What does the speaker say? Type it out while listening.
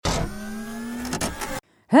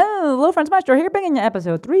Hello, friends. Maestro here, bringing you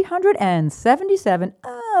episode 377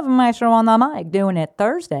 of Maestro on the Mic, doing it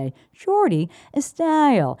Thursday, shorty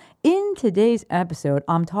style. In today's episode,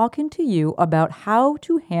 I'm talking to you about how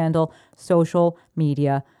to handle social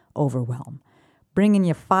media overwhelm. Bringing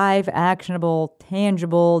you 5 actionable,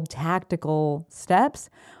 tangible, tactical steps,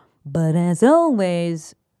 but as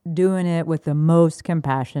always, doing it with the most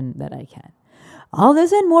compassion that I can. All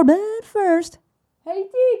this and more, but first, hey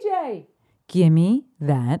DJ, give me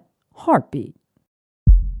that heartbeat.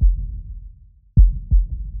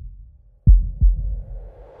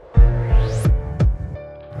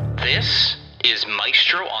 This is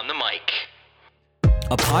Maestro on the Mic,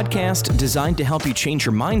 a podcast designed to help you change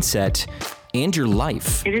your mindset and your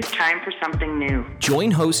life. It is time for something new.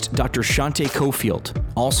 Join host Dr. Shante Cofield,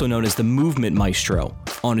 also known as the Movement Maestro,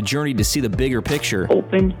 on a journey to see the bigger picture,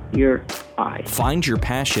 Open your eyes. find your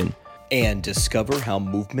passion, and discover how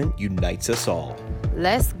movement unites us all.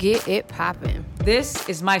 Let's get it poppin'. This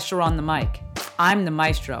is Maestro on the Mic. I'm the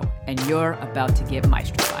Maestro, and you're about to get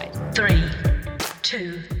maestrofied. 3,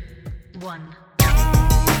 2, 1.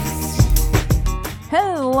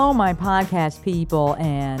 Hello, my podcast people,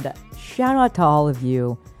 and shout out to all of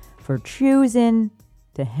you for choosing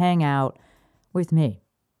to hang out with me.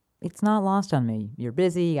 It's not lost on me. You're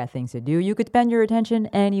busy, you got things to do. You could spend your attention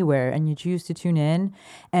anywhere, and you choose to tune in.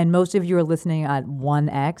 And most of you are listening at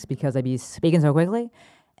 1x because I be speaking so quickly,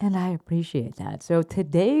 and I appreciate that. So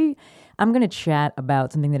today, I'm going to chat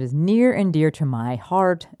about something that is near and dear to my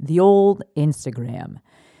heart, the old Instagram.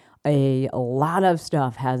 A lot of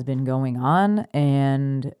stuff has been going on,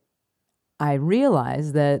 and I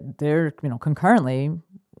realize that there, concurrently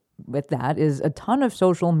with that is a ton of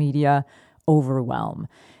social media overwhelm.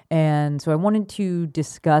 And so I wanted to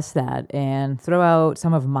discuss that and throw out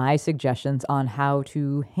some of my suggestions on how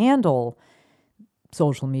to handle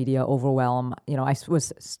social media overwhelm. I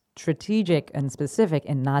was strategic and specific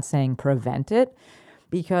in not saying prevent it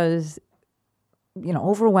because,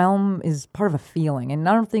 overwhelm is part of a feeling. And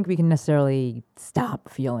I don't think we can necessarily stop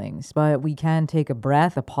feelings, but we can take a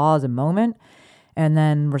breath, a pause, a moment, and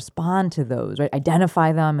then respond to those, right?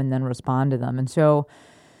 Identify them and then respond to them. And so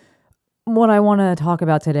what I want to talk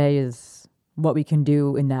about today is what we can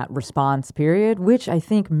do in that response period, which I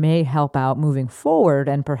think may help out moving forward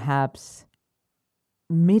and perhaps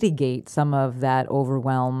mitigate some of that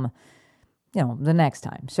overwhelm, the next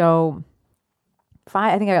time. So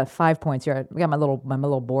I think I got 5 points here. I got my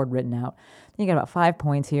little board written out. I think I got about 5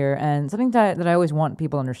 points here. And something that I always want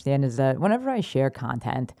people to understand is that whenever I share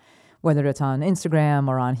content, whether it's on Instagram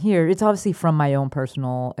or on here, it's obviously from my own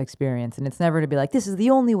personal experience. And it's never to be like, this is the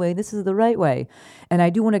only way, this is the right way. And I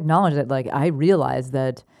do want to acknowledge that, I realize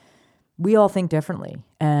that we all think differently.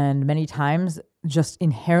 And many times, just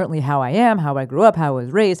inherently how I am, how I grew up, how I was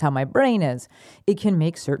raised, how my brain is, it can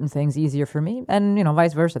make certain things easier for me. And,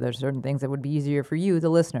 vice versa. There's certain things that would be easier for you, the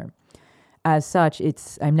listener. As such,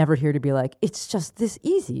 I'm never here to be like, it's just this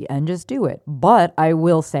easy and just do it. But I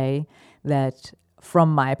will say that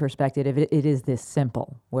from my perspective, it is this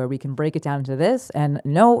simple, where we can break it down into this. And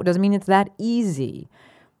no, it doesn't mean it's that easy,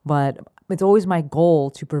 but it's always my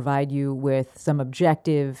goal to provide you with some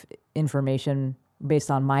objective information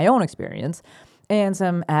based on my own experience and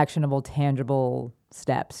some actionable, tangible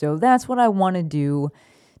steps. So that's what I want to do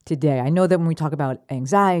today. I know that when we talk about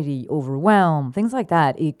anxiety, overwhelm, things like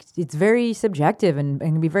that, it's very subjective and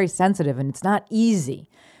can be very sensitive, and it's not easy,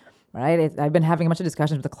 right? I've been having a bunch of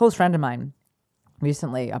discussions with a close friend of mine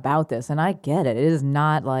recently about this, and I get it. It is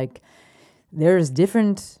not like there's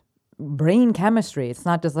different brain chemistry. It's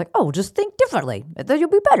not just like, just think differently, then you'll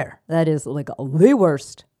be better. That is like the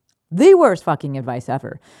worst fucking advice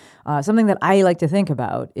ever. Something that I like to think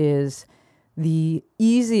about is the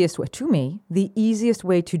easiest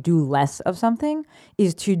way to do less of something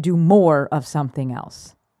is to do more of something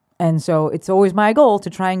else. And so it's always my goal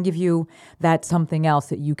to try and give you that something else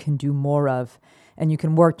that you can do more of and you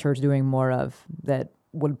can work towards doing more of that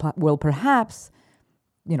will perhaps,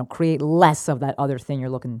 create less of that other thing you're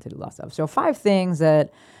looking to do less of. So 5 things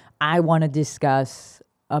that I want to discuss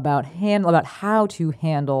about how to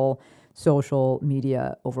handle social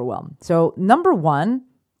media overwhelm. So number 1,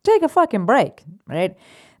 take a fucking break, right?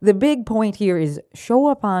 The big point here is show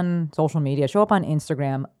up on social media, show up on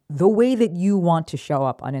Instagram the way that you want to show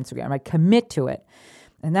up on Instagram, right? Commit to it.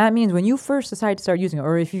 And that means when you first decide to start using it,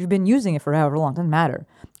 or if you've been using it for however long, doesn't matter.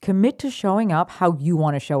 Commit to showing up how you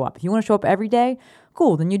want to show up. If you want to show up every day,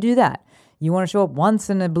 cool, then you do that. You want to show up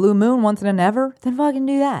once in a blue moon, once in a never, then fucking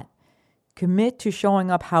do that. Commit to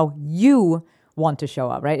showing up how you want to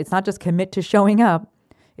show up, right? It's not just commit to showing up.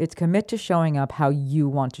 It's commit to showing up how you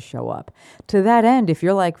want to show up. To that end, if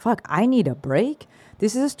you're like, fuck, I need a break.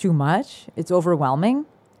 This is too much. It's overwhelming.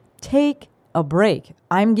 Take a break.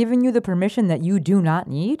 I'm giving you the permission that you do not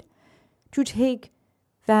need to take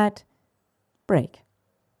that break.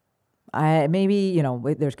 Maybe,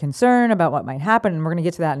 there's concern about what might happen, and we're going to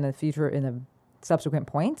get to that in the future in the subsequent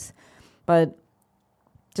points. But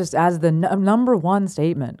just as the number one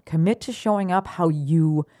statement, commit to showing up how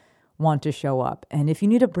you want to show up. And if you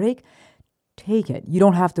need a break, take it. You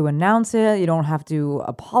don't have to announce it. You don't have to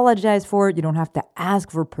apologize for it. You don't have to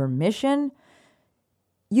ask for permission.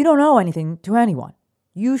 You don't owe anything to anyone.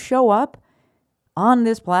 You show up on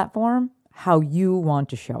this platform how you want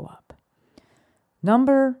to show up.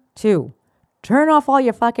 Number 2, turn off all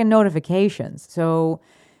your fucking notifications. So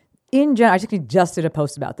in general, I just did a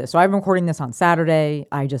post about this. So I'm recording this on Saturday.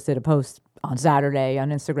 I just did a post on Saturday on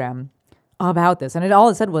Instagram about this. And all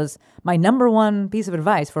it said was my number one piece of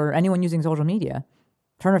advice for anyone using social media,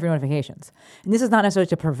 turn off your notifications. And this is not necessarily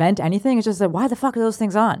to prevent anything. It's just that why the fuck are those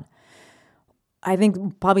things on? I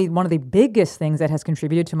think probably one of the biggest things that has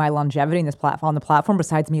contributed to my longevity in this platform, on the platform,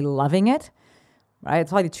 besides me loving it, right? It's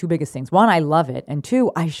probably the two biggest things. One, I love it. And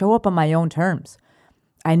two, I show up on my own terms.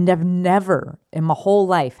 I never in my whole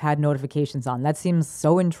life had notifications on. That seems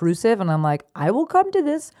so intrusive. And I'm like, I will come to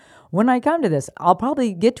this when I come to this. I'll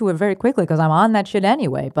probably get to it very quickly because I'm on that shit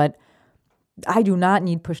anyway. But I do not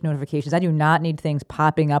need push notifications. I do not need things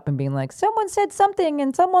popping up and being like, someone said something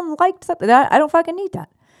and someone liked something. I don't fucking need that.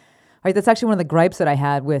 Right, that's actually one of the gripes that I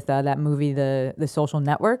had with that movie, The Social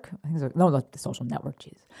Network. The Social Network,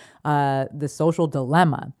 The Social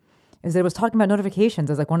Dilemma, is that it was talking about notifications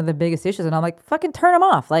as like one of the biggest issues. And I'm like, fucking turn them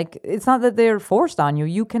off. Like, it's not that they're forced on you.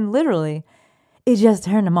 You can literally, just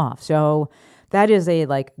turn them off. So that is a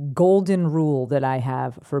like golden rule that I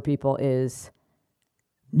have for people is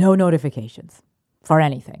no notifications for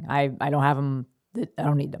anything. I don't have them. I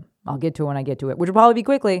don't need them. I'll get to it when I get to it, which will probably be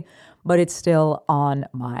quickly, but it's still on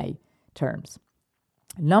my terms.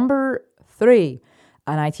 Number 3,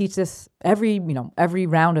 and I teach this every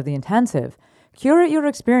round of the intensive, curate your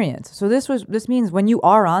experience. So this means when you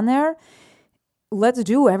are on there, let's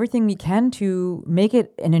do everything we can to make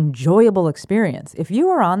it an enjoyable experience. If you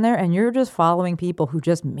are on there and you're just following people who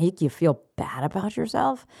just make you feel bad about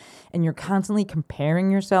yourself and you're constantly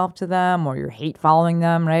comparing yourself to them, or you're hate following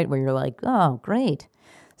them, right? Where you're like, oh, great.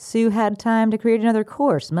 Sue had time to create another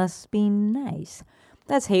course. Must be nice.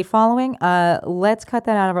 That's hate following. Let's cut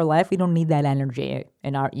that out of our life. We don't need that energy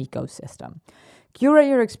in our ecosystem. Curate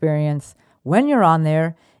your experience. When you're on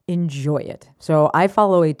there, enjoy it. So I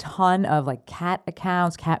follow a ton of like cat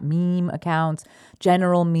accounts, cat meme accounts,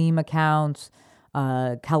 general meme accounts,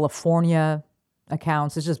 California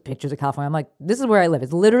accounts. It's just pictures of California. I'm like, this is where I live.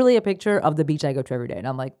 It's literally a picture of the beach I go to every day. And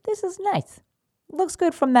I'm like, this is nice. Looks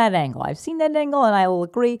good from that angle. I've seen that angle and I will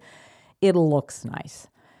agree. It looks nice.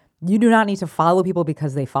 You do not need to follow people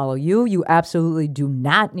because they follow you. You absolutely do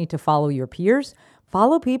not need to follow your peers.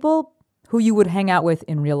 Follow people who you would hang out with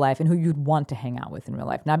in real life and who you'd want to hang out with in real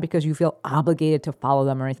life, not because you feel obligated to follow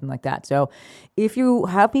them or anything like that. So if you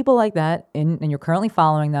have people like that and you're currently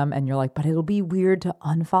following them and you're like, but it'll be weird to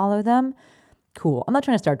unfollow them, cool. I'm not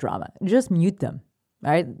trying to start drama. Just mute them,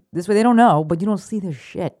 right? This way they don't know, but you don't see their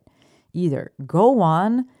shit either. Go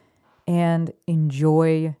on and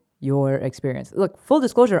enjoy your experience. Look, full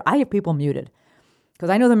disclosure, I have people muted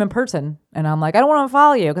because I know them in person and I'm like, I don't want to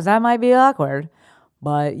follow you because that might be awkward,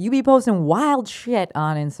 but you be posting wild shit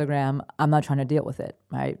on Instagram. I'm not trying to deal with it,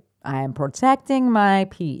 right? I am protecting my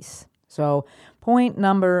peace. So point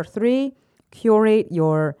number 3, curate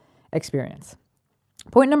your experience.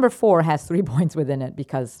 Point number 4 has 3 points within it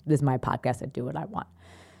because this is my podcast. I do what I want.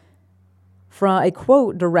 From a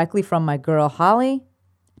quote directly from my girl, Holly,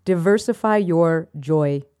 diversify your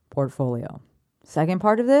joy portfolio. Second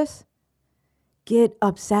part of this, get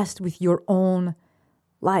obsessed with your own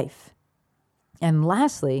life. And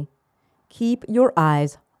lastly, keep your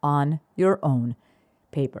eyes on your own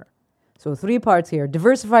paper. So 3 parts here.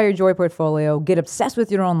 Diversify your joy portfolio, get obsessed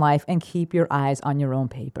with your own life, and keep your eyes on your own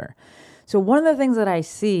paper. So one of the things that I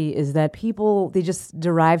see is that people, they just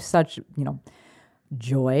derive such,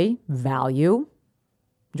 joy and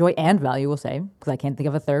value, we'll say, because I can't think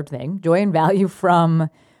of a third thing, joy and value from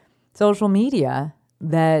social media,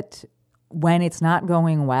 that when it's not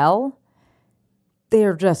going well,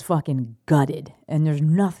 they're just fucking gutted and there's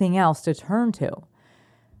nothing else to turn to.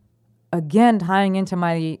 Again, tying into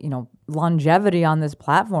my, longevity on this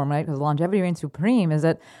platform, right? Because longevity reigns supreme, is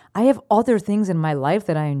that I have other things in my life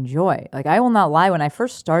that I enjoy. Like, I will not lie, when I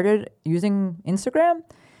first started using Instagram,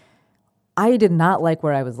 I did not like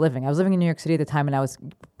where I was living. I was living in New York City at the time, and I was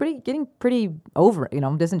getting pretty over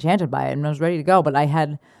it, disenchanted by it, and I was ready to go. But I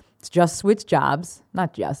had just switched jobs,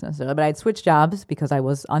 not just necessarily, but I had switched jobs because I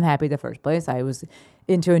was unhappy in the first place. I was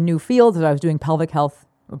into a new field, so I was doing pelvic health,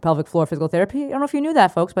 pelvic floor physical therapy. I don't know if you knew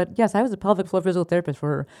that, folks, but yes, I was a pelvic floor physical therapist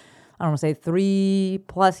for, I don't want to say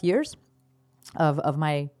 3+ years of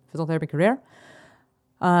my physical therapy career.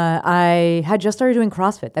 I had just started doing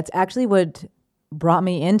CrossFit. That's actually what brought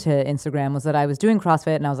me into Instagram, was that I was doing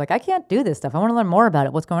CrossFit and I was like, I can't do this stuff. I want to learn more about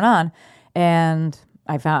it. What's going on? And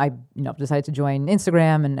I decided to join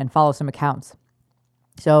Instagram and follow some accounts.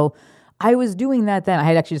 So I was doing that then. I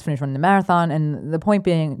had actually just finished running the marathon, and the point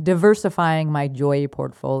being diversifying my joy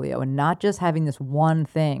portfolio and not just having this one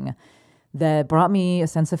thing that brought me a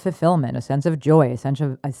sense of fulfillment, a sense of joy,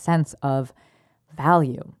 a sense of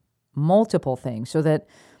value, multiple things, so that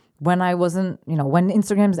when I wasn't, when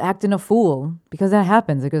Instagram's acting a fool, because that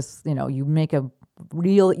happens, because, you make a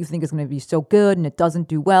reel that you think is going to be so good and it doesn't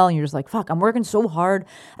do well, and you're just like, fuck, I'm working so hard.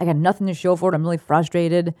 I got nothing to show for it. I'm really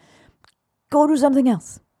frustrated. Go do something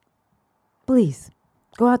else. Please.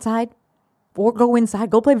 Go outside or go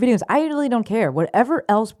inside. Go play video games. I really don't care. Whatever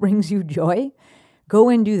else brings you joy, go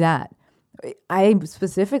and do that. I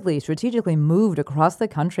specifically, strategically moved across the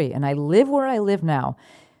country, and I live where I live now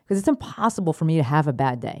because it's impossible for me to have a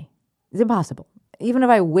bad day. It's impossible. Even if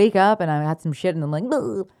I wake up and I had some shit and I'm like,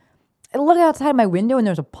 ugh, I look outside my window and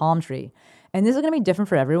there's a palm tree. And this is going to be different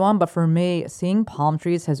for everyone, but for me, seeing palm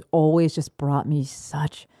trees has always just brought me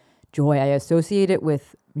such joy. I associate it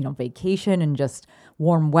with, vacation and just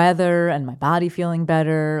warm weather and my body feeling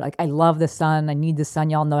better. Like, I love the sun. I need the sun.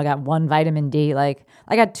 Y'all know I got 1 vitamin D. Like,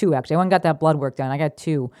 I got 2, actually. I went and got that blood work done. I got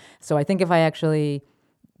 2. So I think if I actually,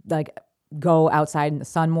 go outside in the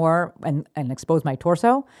sun more and expose my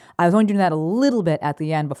torso. I was only doing that a little bit at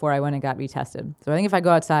the end before I went and got retested. So I think if I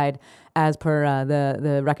go outside, as per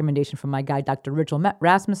the recommendation from my guy, Dr. Rachel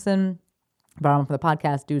Rasmussen, brought him for the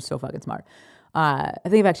podcast, dude's so fucking smart. I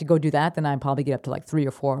think if I actually go do that, then I'd probably get up to 3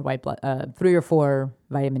 or 4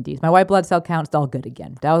 vitamin Ds. My white blood cell count is all good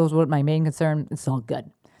again. That was what my main concern. It's all good,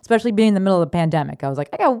 especially being in the middle of the pandemic. I was like,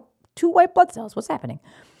 I got 2 white blood cells. What's happening?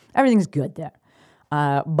 Everything's good there.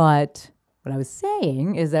 But what I was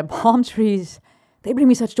saying is that palm trees, they bring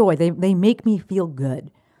me such joy. They make me feel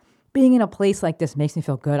good. Being in a place like this makes me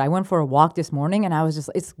feel good. I went for a walk this morning and I was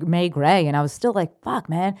it's May gray and I was still like, fuck,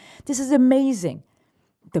 man, this is amazing.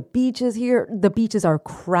 The beaches here, the beaches are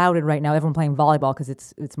crowded right now. Everyone playing volleyball because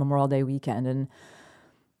it's Memorial Day weekend. And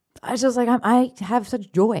I was just like, I have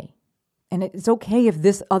such joy. And it's okay if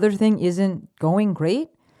this other thing isn't going great,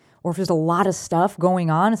 or if there's a lot of stuff going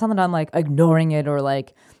on. It's not that I'm ignoring it or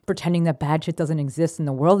pretending that bad shit doesn't exist in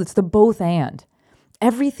the world. It's the both and.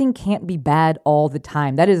 Everything can't be bad all the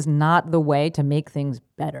time. That is not the way to make things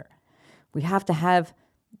better. We have to have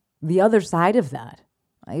the other side of that,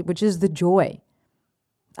 right? Which is the joy.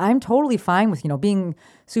 I'm totally fine with, being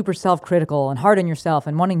super self-critical and hard on yourself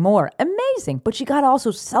and wanting more. Amazing. But you got to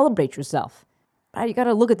also celebrate yourself, right? You got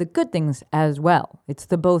to look at the good things as well. It's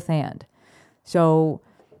the both and. So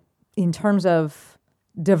in terms of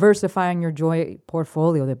diversifying your joy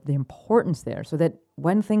portfolio, the importance there, so that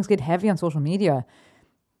when things get heavy on social media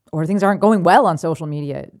or things aren't going well on social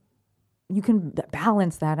media, you can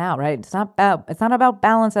balance that out, right? It's not about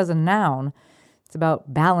balance as a noun. It's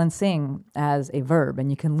about balancing as a verb,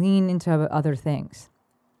 and you can lean into other things.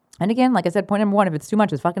 And again, like I said, point number 1, if it's too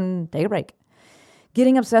much, it's fucking take a break.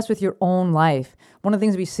 Getting obsessed with your own life. One of the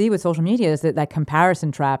things we see with social media is that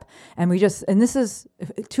comparison trap. And this is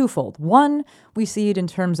twofold. One, we see it in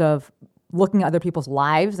terms of looking at other people's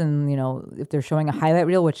lives and, if they're showing a highlight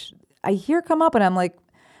reel, which I hear come up and I'm like,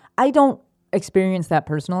 I don't experience that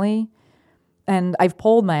personally. And I've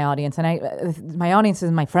polled my audience, and my audience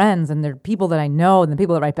is my friends, and they're people that I know, and the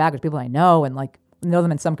people that write back are people I know, and know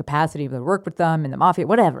them in some capacity, whether I work with them in the mafia,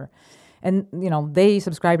 whatever. And, they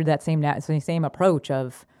subscribe to that same approach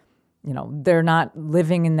of, they're not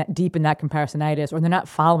living deep in that comparisonitis, or they're not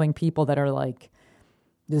following people that are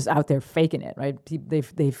just out there faking it, right?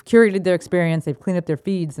 They've curated their experience, they've cleaned up their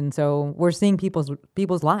feeds, and so we're seeing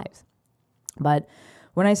people's lives. But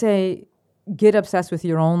when I say get obsessed with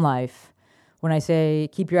your own life, when I say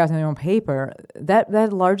keep your eyes on your own paper,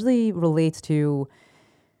 that largely relates to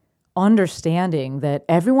understanding that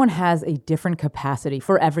everyone has a different capacity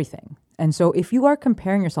for everything. And so if you are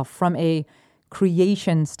comparing yourself from a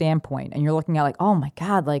creation standpoint and you're looking at oh my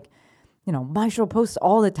God, Maestro posts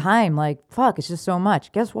all the time, fuck, it's just so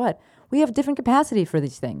much. Guess what? We have different capacity for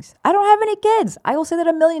these things. I don't have any kids. I will say that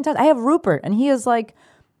 1,000,000 times. I have Rupert, and he is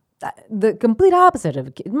the complete opposite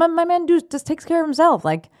of my man. Just takes care of himself.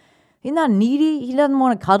 He's not needy. He doesn't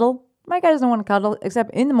want to cuddle. My guy doesn't want to cuddle,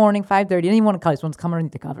 except in the morning, 5:30. He doesn't even want to cuddle. He just wants to come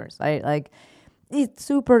underneath the covers, right? Like, it's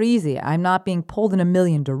super easy. I'm not being pulled in a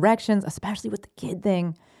million directions, especially with the kid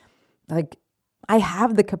thing. Like, I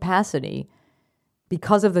have the capacity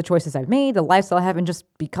because of the choices I've made, the lifestyle I have, and just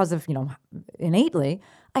because of, innately,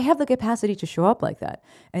 I have the capacity to show up like that.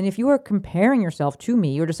 And if you are comparing yourself to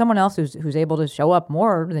me or to someone else who's able to show up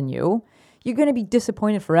more than you, you're going to be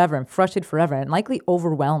disappointed forever and frustrated forever and likely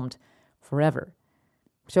overwhelmed forever.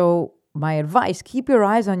 So my advice, keep your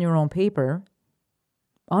eyes on your own paper.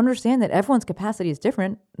 Understand that everyone's capacity is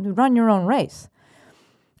different. Run your own race.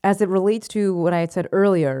 As it relates to what I had said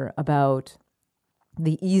earlier about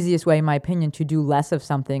the easiest way, in my opinion, to do less of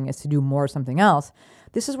something is to do more of something else,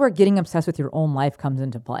 this is where getting obsessed with your own life comes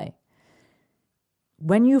into play.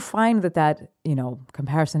 When you find that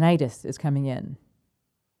comparisonitis is coming in,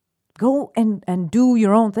 go and do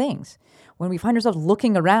your own things. When we find ourselves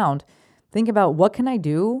looking around, think about what can I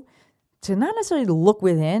do to not necessarily look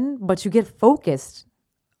within, but to get focused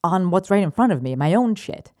on what's right in front of me, my own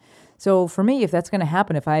shit. So for me, if that's going to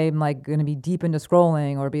happen, if I'm like going to be deep into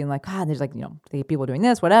scrolling or being like, there's people doing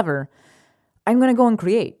this, whatever, I'm going to go and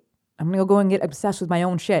create. I'm going to go and get obsessed with my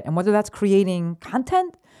own shit. And whether that's creating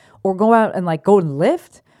content or go out and go and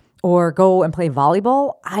lift or go and play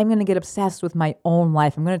volleyball, I'm going to get obsessed with my own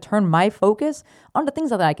life. I'm going to turn my focus onto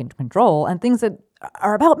things that I can control and things that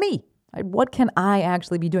are about me. What can I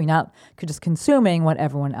actually be doing? Not just consuming what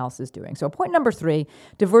everyone else is doing. So point number 3,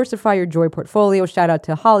 diversify your joy portfolio. Shout out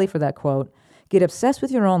to Holly for that quote. Get obsessed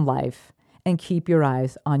with your own life and keep your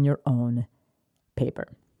eyes on your own paper.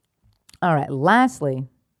 All right. Lastly,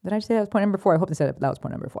 did I say that was point number 4? I hope I said that was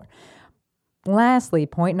point number 4. Lastly,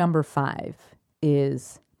 point number 5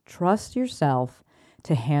 is trust yourself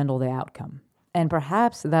to handle the outcome. And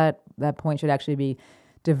perhaps that point should actually be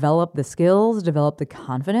develop the skills, develop the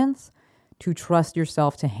confidence to trust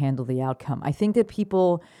yourself to handle the outcome. I think that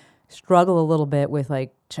people struggle a little bit with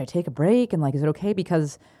should I take a break? And is it okay?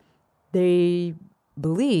 Because they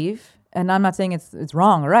believe, and I'm not saying it's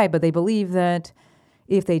wrong or right, but they believe that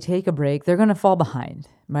if they take a break, they're going to fall behind,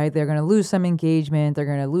 right? They're going to lose some engagement. They're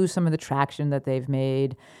going to lose some of the traction that they've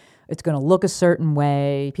made. It's going to look a certain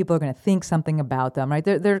way. People are going to think something about them, right?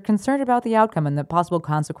 They're concerned about the outcome and the possible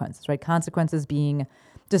consequences, right? Consequences being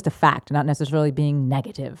just a fact, not necessarily being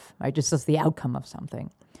negative, right? Just the outcome of something.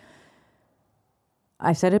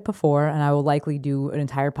 I said it before, and I will likely do an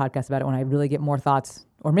entire podcast about it when I really get more thoughts.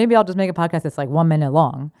 Or maybe I'll just make a podcast that's 1 minute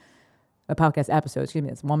long. A podcast episode,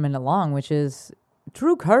 that's 1 minute long, which is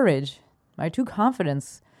true courage, right? True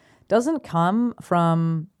confidence doesn't come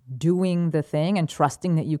from doing the thing and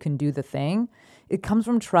trusting that you can do the thing. It comes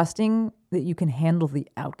from trusting that you can handle the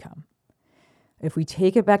outcome. If we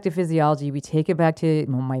take it back to physiology, we take it back to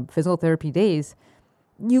my physical therapy days,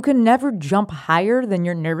 you can never jump higher than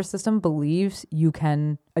your nervous system believes you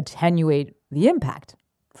can attenuate the impact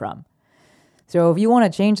from. So if you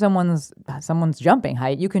want to change someone's jumping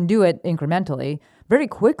height, you can do it incrementally, very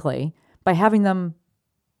quickly, by having them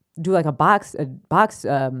do a depth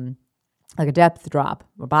drop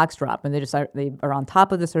or box drop, and they are on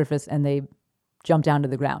top of the surface and they jump down to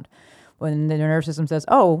the ground. When the nervous system says,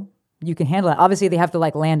 "Oh, you can handle it," obviously they have to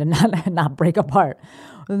land and not break apart.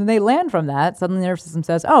 When they land from that, suddenly the nervous system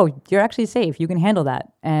says, "Oh, you're actually safe. You can handle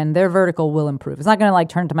that," and their vertical will improve. It's not going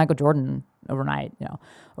to turn to Michael Jordan overnight,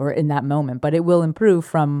 or in that moment, but it will improve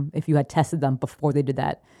from if you had tested them before they did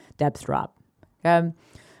that depth drop. Okay.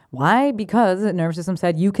 Why? Because the nervous system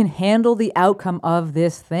said, you can handle the outcome of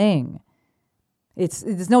this thing.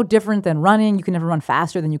 It's no different than running. You can never run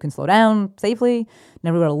faster than you can slow down safely.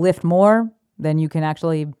 Never be able to lift more than you can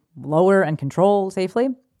actually lower and control safely.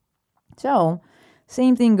 So,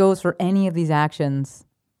 same thing goes for any of these actions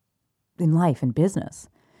in life and business.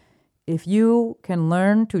 If you can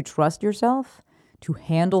learn to trust yourself to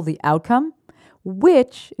handle the outcome,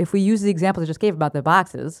 which, if we use the example I just gave about the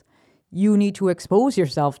boxes, you need to expose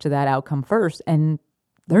yourself to that outcome first and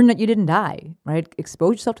learn that you didn't die, right?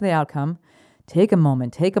 Expose yourself to the outcome. Take a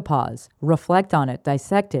moment, take a pause, reflect on it,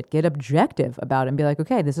 dissect it, get objective about it, and be like,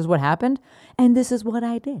 okay, this is what happened, and this is what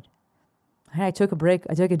I did. I took a break.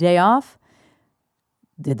 I took a day off.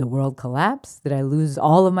 Did the world collapse? Did I lose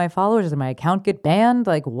all of my followers? Did my account get banned?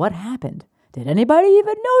 What happened? Did anybody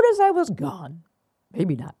even notice I was gone?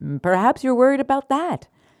 Maybe not. Perhaps you're worried about that.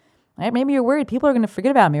 Right? Maybe you're worried people are going to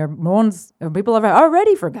forget about me, or people have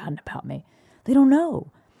already forgotten about me. They don't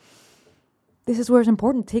know. This is where it's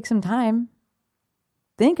important to take some time,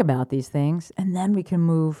 think about these things, and then we can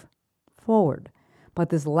move forward. But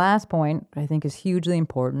this last point, I think is hugely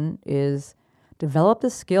important, is develop the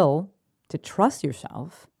skill to trust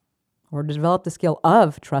yourself, or develop the skill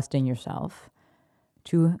of trusting yourself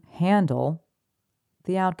to handle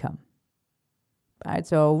the outcome. All right,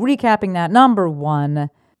 so recapping that, number 1,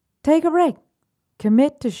 take a break.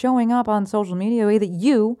 Commit to showing up on social media the way that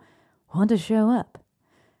you want to show up.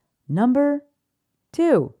 Number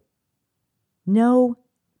 2, no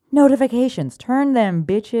notifications. Turn them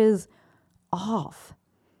bitches off.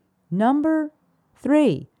 Number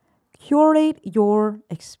 3, curate your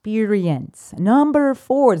experience. Number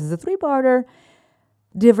 4, this is a 3-parter,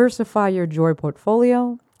 diversify your joy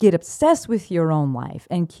portfolio, get obsessed with your own life,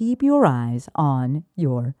 and keep your eyes on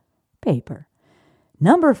your paper.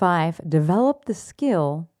 Number 5, develop the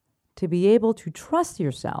skill to be able to trust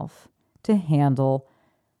yourself to handle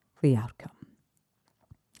the outcome.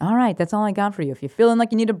 All right, that's all I got for you. If you're feeling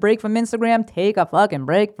like you need a break from Instagram, take a fucking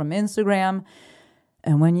break from Instagram.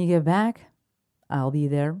 And when you get back, I'll be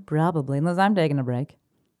there probably, unless I'm taking a break,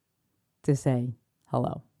 to say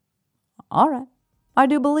hello. All right. I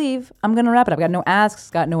do believe I'm going to wrap it up. Got no asks,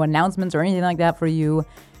 got no announcements or anything like that for you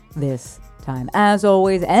this time. As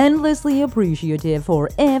always, endlessly appreciative for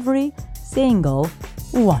every single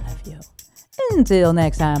one of you. Until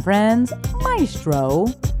next time, friends, Maestro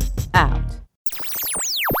out.